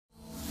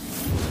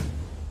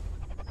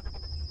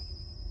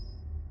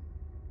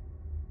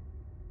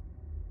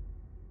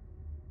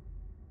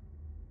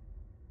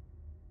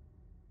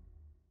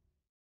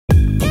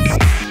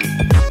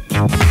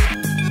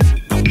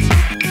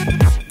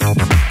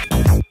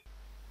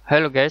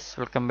Hello guys,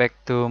 welcome back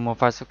to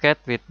Mufasuket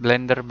with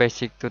Blender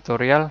basic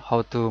tutorial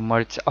how to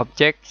merge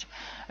objects,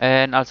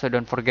 and also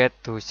don't forget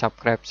to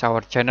subscribe to our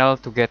channel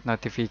to get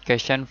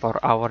notification for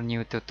our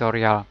new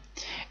tutorial.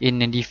 In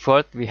the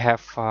default we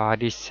have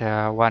this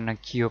one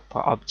cube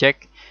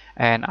object,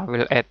 and I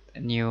will add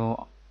a new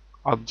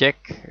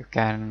object. You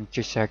can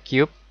choose a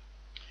cube.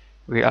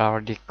 We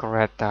already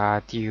create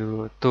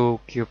two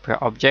cube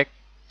object,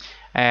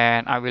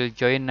 and I will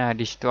join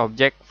these two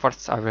objects.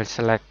 First I will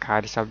select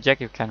this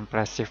object. You can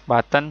press shift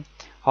button,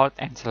 hold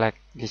and select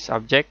this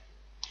object.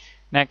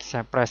 Next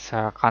press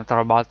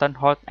control button,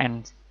 hold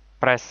and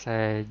press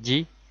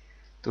G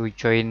to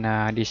join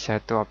these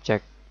two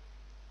objects.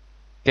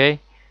 Okay,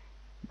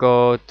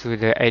 go to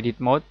the edit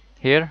mode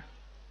here,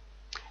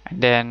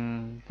 and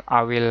then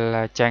I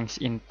will change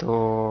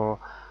into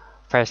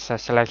face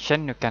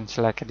selection. You can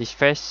select this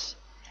face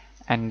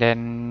and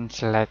then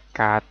select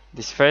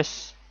this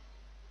face.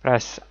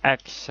 Press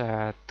X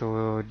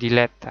to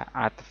delete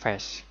at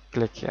face.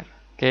 Click here.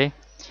 Okay,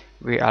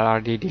 we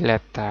already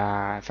delete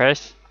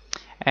face,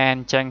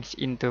 and change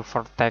into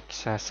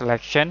vertex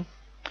selection.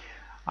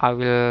 I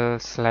will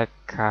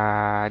select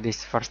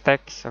this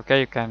vertex.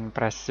 Okay, you can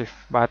press shift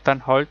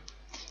button, hold,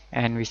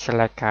 and we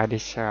select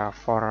this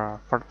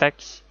for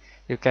vertex.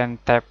 You can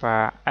tap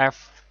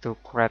F to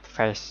create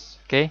face.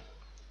 Okay,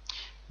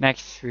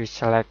 next we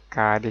select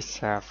this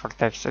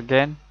vertex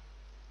again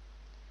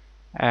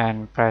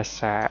and press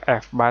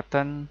F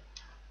button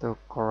to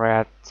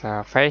create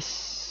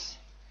face.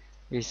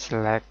 We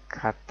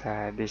select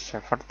this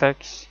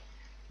vertex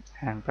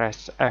and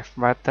press F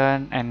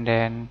button, and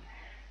then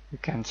you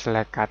can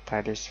select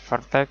this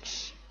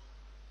vertex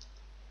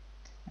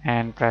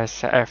and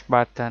press F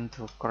button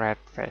to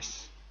create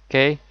face.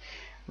 Okay,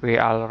 we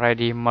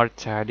already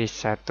merged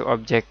these two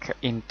objects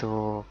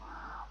into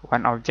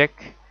one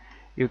object.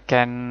 You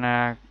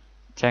can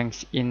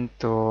change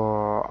into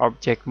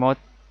object mode,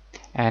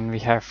 and we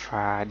have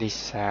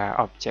this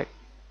object.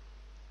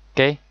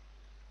 Okay,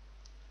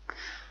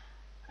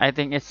 I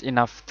think it's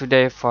enough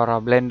today for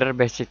a Blender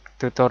basic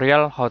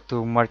tutorial how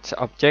to merge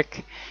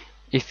object.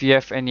 If you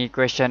have any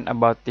question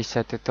about this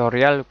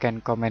tutorial, you can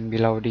comment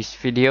below this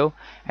video,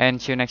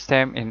 and see you next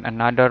time in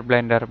another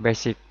Blender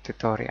basic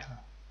tutorial.